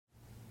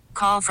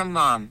call from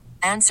mom.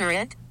 Answer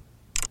it.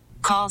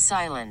 Call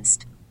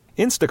silenced.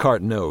 Instacart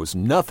knows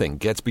nothing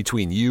gets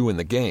between you and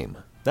the game.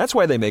 That's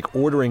why they make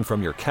ordering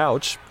from your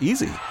couch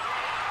easy.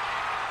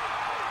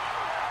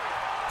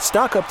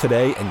 Stock up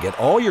today and get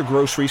all your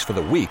groceries for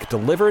the week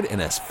delivered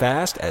in as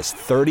fast as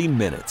 30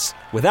 minutes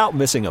without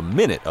missing a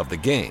minute of the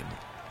game.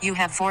 You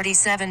have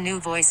 47 new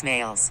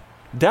voicemails.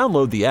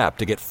 Download the app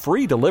to get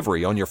free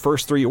delivery on your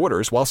first 3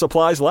 orders while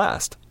supplies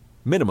last.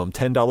 Minimum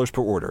 $10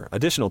 per order.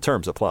 Additional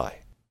terms apply.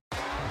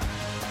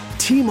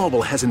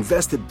 T-Mobile has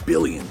invested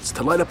billions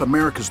to light up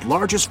America's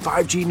largest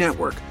 5G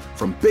network,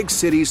 from big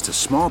cities to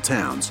small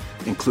towns,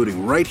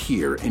 including right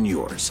here in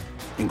yours.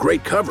 And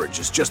great coverage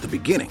is just the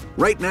beginning.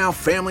 Right now,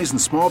 families and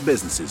small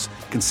businesses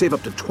can save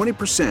up to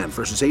 20%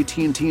 versus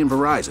AT&T and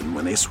Verizon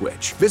when they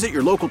switch. Visit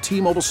your local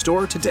T-Mobile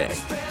store today.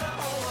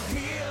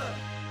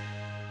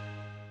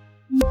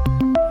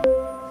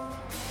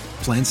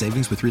 Plan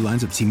savings with 3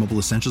 lines of T-Mobile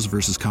Essentials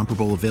versus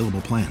comparable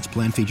available plans.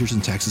 Plan features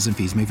and taxes and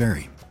fees may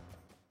vary.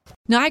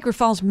 Niagara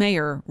Falls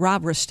Mayor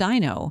Rob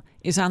Restaino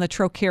is on the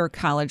Trocaire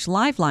College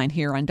Live Line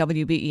here on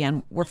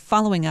WBEN. We're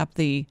following up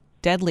the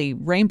deadly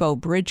Rainbow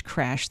Bridge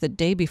crash the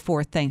day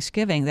before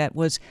Thanksgiving that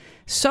was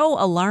so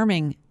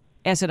alarming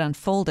as it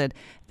unfolded.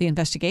 The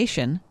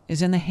investigation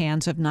is in the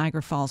hands of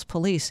Niagara Falls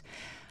Police.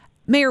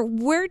 Mayor,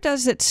 where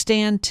does it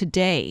stand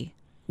today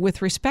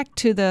with respect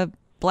to the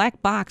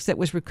black box that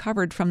was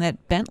recovered from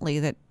that Bentley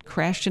that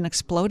crashed and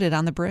exploded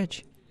on the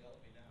bridge?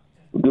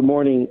 Good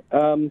morning.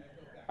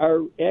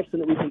 Our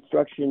accident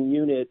reconstruction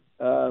unit,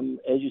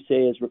 as you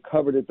say, has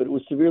recovered it, but it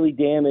was severely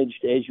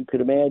damaged, as you could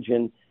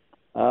imagine.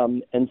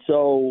 And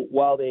so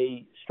while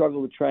they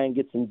struggle to try and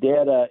get some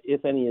data,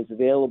 if any is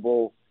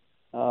available,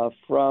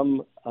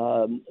 from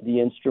the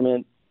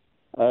instrument,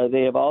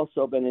 they have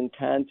also been in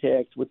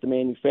contact with the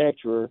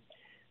manufacturer.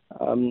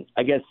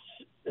 I guess,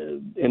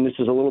 and this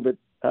is a little bit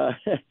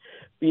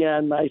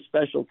beyond my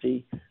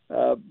specialty,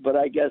 but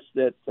I guess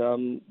that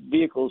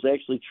vehicles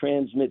actually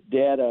transmit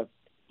data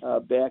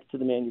back to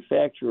the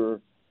manufacturer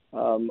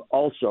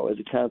also as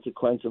a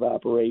consequence of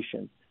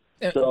operation.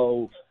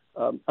 So,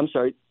 I'm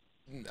sorry.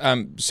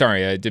 I'm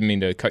sorry, I didn't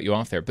mean to cut you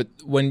off there. But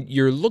when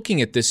you're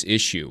looking at this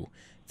issue,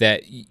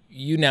 that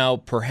you now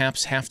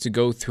perhaps have to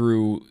go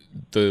through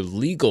the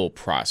legal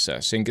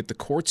process and get the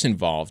courts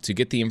involved to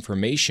get the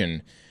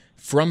information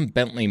from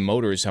Bentley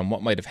Motors on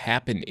what might have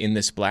happened in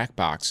this black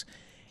box,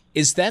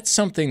 is that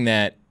something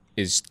that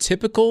is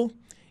typical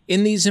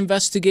in these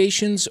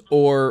investigations,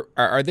 or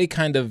are they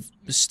kind of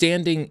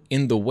standing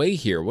in the way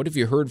here? What have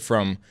you heard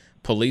from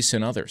police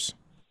and others?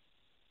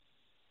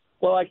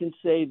 Well, I can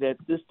say that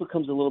this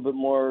becomes a little bit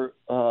more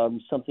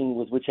something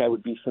with which I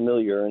would be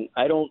familiar, and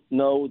I don't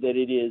know that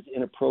it is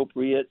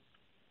inappropriate.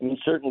 I mean,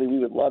 certainly we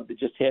would love to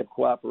just have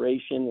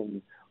cooperation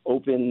and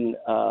open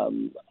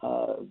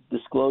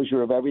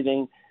disclosure of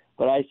everything,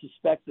 but I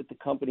suspect that the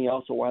company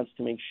also wants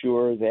to make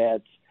sure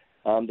that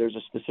there's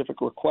a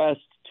specific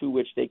request to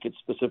which they could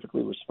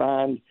specifically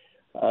respond,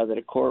 that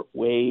a court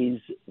weighs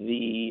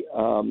the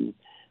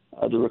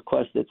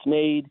request that's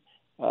made,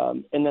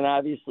 and then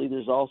obviously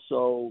there's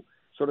also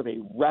sort of a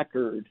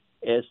record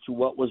as to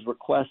what was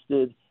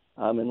requested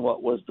and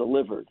what was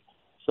delivered.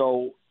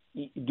 So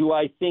do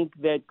I think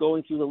that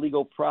going through the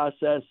legal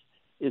process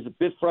is a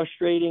bit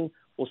frustrating?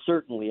 Well,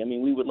 certainly. I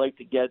mean, we would like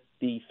to get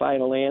the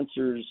final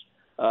answers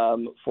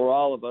for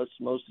all of us,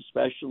 most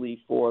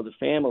especially for the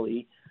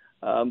family.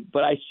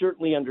 But I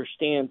certainly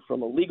understand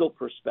from a legal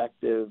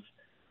perspective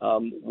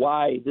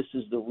why this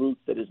is the route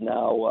that is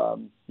now,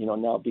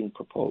 now being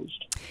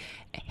proposed.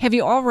 Have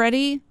you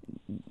already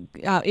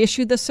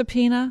issued the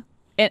subpoena?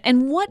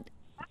 And what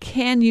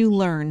can you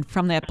learn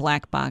from that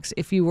black box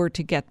if you were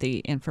to get the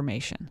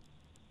information?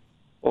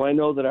 Well, I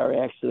know that our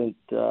accident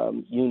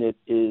unit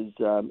is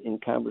in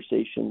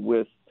conversation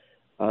with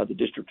the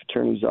district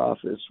attorney's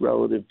office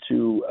relative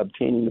to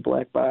obtaining the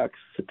black box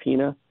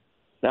subpoena.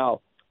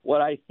 Now,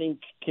 what I think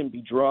can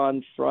be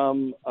drawn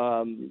from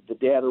the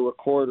data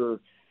recorder,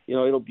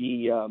 it'll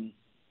be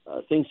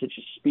things such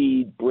as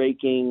speed,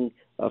 braking,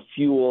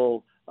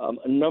 fuel,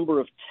 a number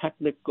of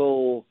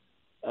technical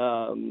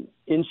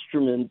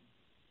instrument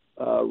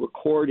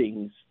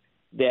recordings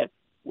that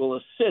will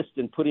assist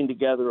in putting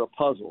together a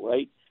puzzle,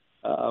 right?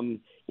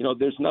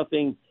 There's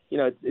nothing,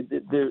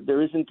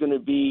 there isn't going to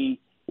be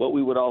what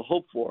we would all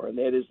hope for, and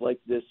that is like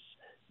this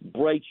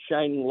bright,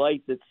 shining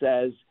light that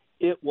says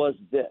it was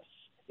this.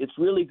 It's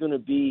really going to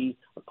be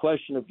a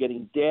question of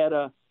getting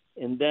data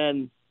and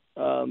then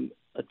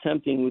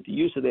attempting with the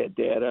use of that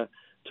data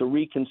to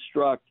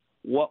reconstruct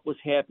what was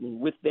happening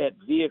with that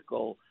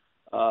vehicle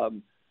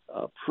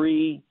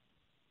pre,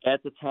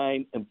 at the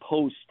time, and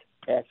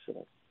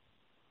post-accident.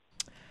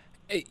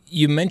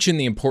 You mentioned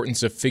the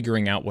importance of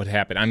figuring out what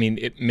happened. I mean,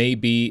 it may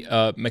be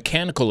a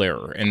mechanical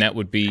error, and that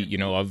would be,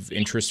 of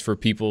interest for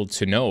people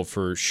to know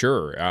for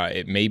sure.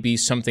 It may be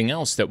something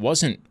else that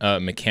wasn't a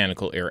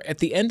mechanical error. At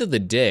the end of the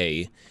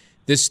day,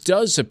 this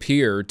does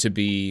appear to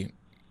be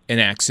an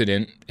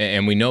accident,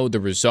 and we know the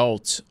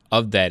result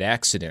of that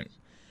accident.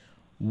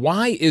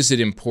 Why is it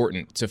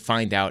important to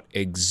find out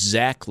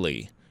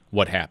exactly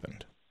what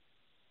happened?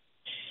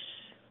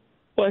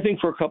 Well, I think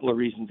for a couple of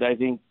reasons. I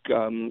think,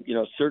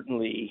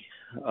 certainly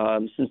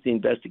since the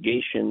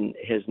investigation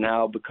has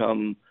now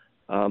become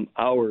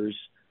ours,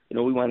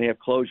 we want to have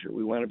closure.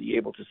 We want to be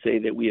able to say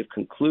that we have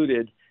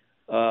concluded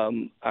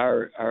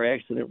our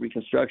accident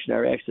reconstruction,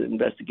 our accident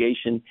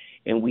investigation,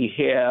 and we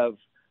have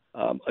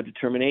a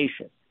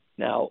determination.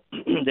 Now,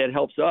 that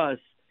helps us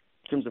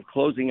in terms of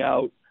closing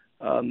out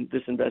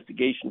this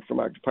investigation from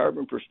our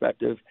department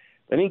perspective.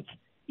 I think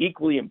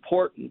equally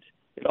important,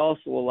 it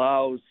also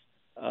allows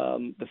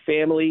the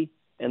family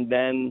and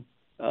then,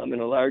 in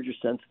a larger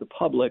sense, the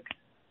public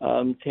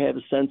to have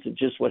a sense of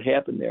just what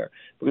happened there.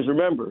 Because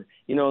remember,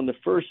 in the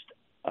first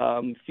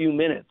few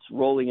minutes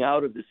rolling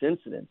out of this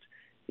incident,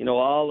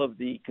 all of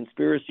the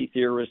conspiracy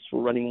theorists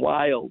were running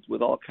wild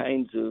with all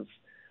kinds of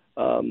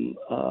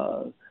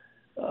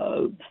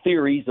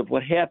theories of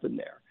what happened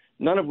there,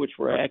 none of which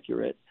were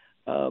accurate.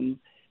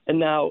 And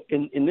now,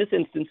 in this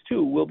instance,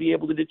 too, we'll be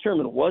able to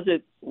determine, was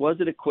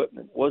it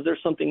equipment? Was there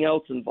something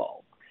else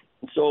involved?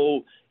 And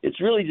so it's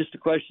really just a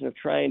question of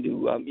trying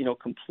to,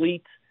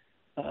 complete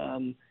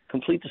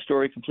the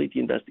story, complete the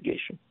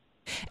investigation.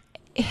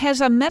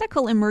 Has a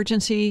medical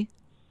emergency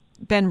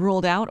been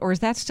ruled out, or is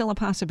that still a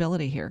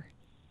possibility here?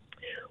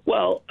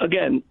 Well,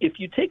 again, if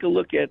you take a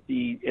look at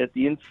the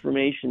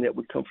information that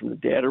would come from the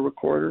data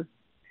recorder,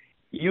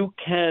 you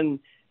can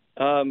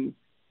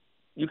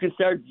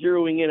start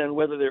zeroing in on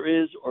whether there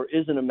is or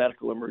isn't a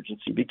medical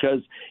emergency,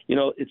 because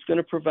it's going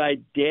to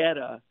provide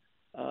data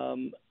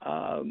on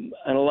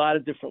a lot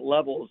of different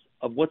levels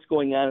of what's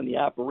going on in the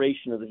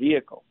operation of the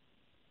vehicle.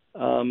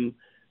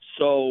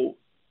 So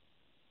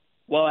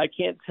while I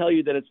can't tell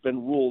you that it's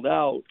been ruled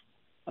out,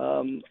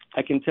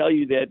 I can tell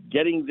you that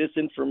getting this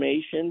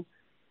information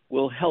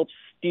will help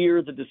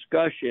steer the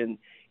discussion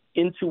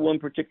into one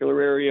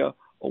particular area,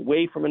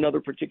 away from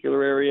another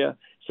particular area,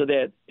 so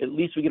that at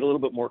least we get a little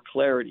bit more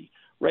clarity.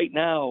 Right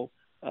now,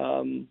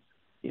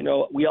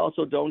 we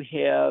also don't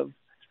have,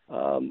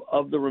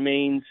 of the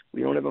remains,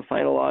 we don't have a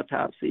final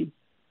autopsy,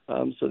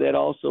 so that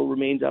also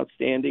remains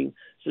outstanding.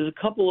 So there's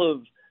a couple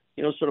of,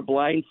 sort of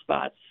blind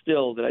spots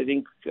still that I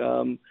think,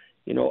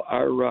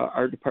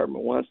 our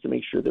department wants to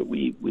make sure that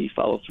we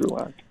follow through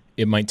on.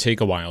 It might take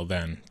a while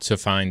then to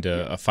find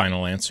a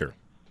final answer.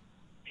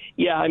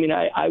 Yeah, I mean,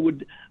 I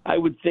would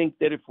think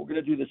that if we're going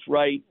to do this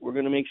right, we're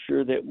going to make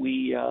sure that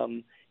we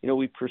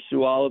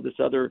pursue all of this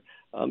other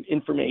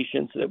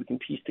information so that we can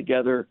piece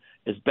together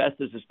as best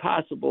as is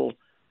possible,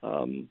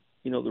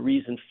 the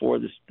reason for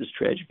this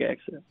tragic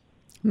accident.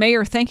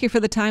 Mayor, thank you for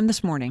the time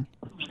this morning.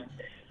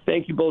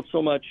 Thank you both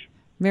so much.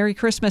 Merry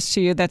Christmas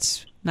to you.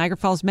 That's Niagara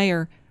Falls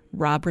Mayor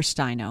Rob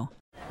Restaino.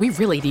 We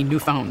really need new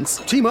phones.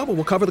 T-Mobile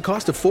will cover the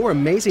cost of 4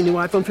 amazing new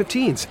iPhone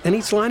 15s, and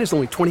each line is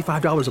only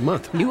 $25 a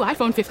month. New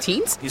iPhone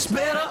 15s? It's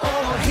better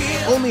over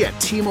here. Only at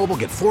T-Mobile,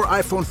 get 4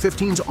 iPhone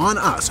 15s on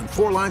us and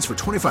 4 lines for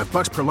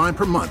 $25 per line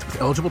per month with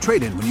eligible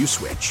trade-in when you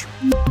switch.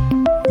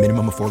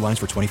 Minimum of 4 lines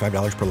for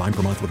 $25 per line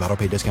per month with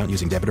autopay discount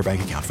using debit or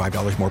bank account.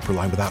 $5 more per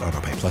line without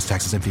autopay, plus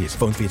taxes and fees.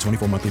 Phone fee at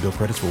 24 monthly bill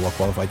credits for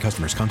well-qualified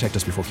customers. Contact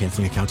us before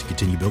canceling account to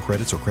continue bill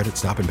credits or credit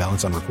stop and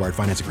balance on required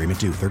finance agreement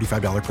due.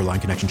 $35 per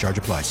line connection charge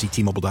applies. See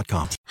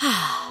T-Mobile.com.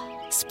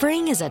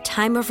 Spring is a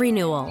time of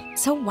renewal,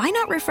 so why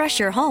not refresh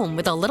your home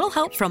with a little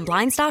help from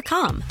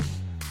Blinds.com?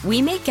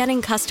 We make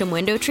getting custom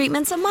window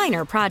treatments a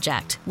minor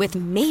project with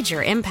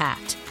major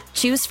impact.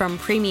 Choose from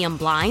premium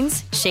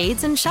blinds,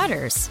 shades, and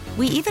shutters.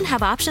 We even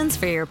have options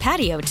for your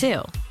patio,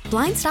 too.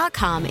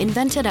 Blinds.com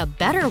invented a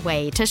better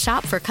way to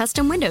shop for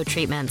custom window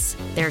treatments.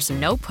 There's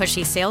no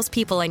pushy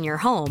salespeople in your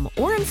home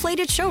or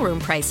inflated showroom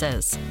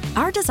prices.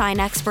 Our design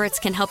experts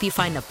can help you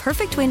find the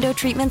perfect window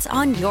treatments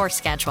on your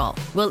schedule.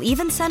 We'll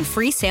even send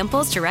free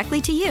samples directly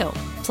to you.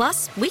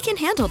 Plus, we can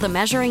handle the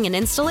measuring and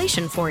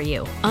installation for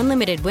you.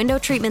 Unlimited window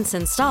treatments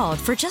installed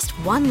for just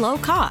one low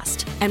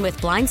cost. And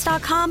with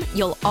Blinds.com,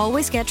 you'll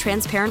always get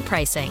transparent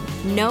pricing.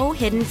 No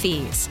hidden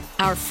fees.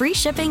 Our free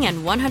shipping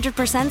and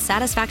 100%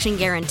 satisfaction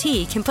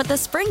guarantee can put the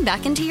spring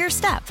back into your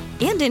step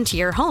and into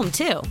your home,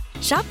 too.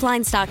 Shop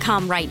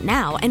Blinds.com right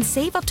now and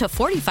save up to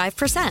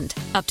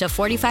 45%. Up to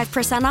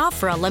 45% off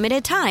for a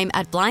limited time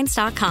at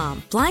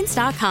Blinds.com.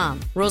 Blinds.com.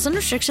 Rules and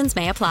restrictions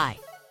may apply.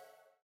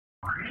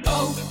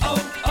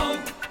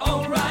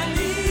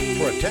 O'Reilly.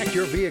 Protect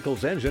your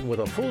vehicle's engine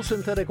with a full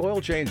synthetic oil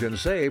change and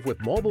save with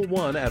Mobile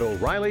One at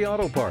O'Reilly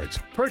Auto Parts.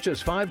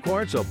 Purchase 5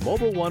 quarts of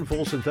Mobile One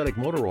full synthetic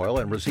motor oil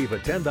and receive a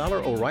 $10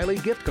 O'Reilly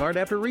gift card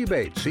after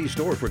rebate. See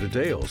store for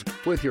details.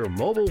 With your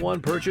Mobile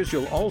One purchase,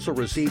 you'll also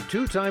receive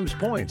 2 times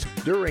points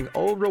during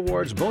O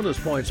Rewards Bonus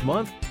Points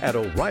Month at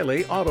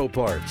O'Reilly Auto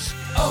Parts.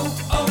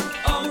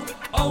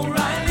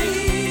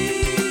 O'Reilly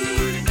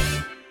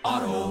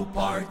Auto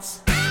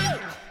Parts.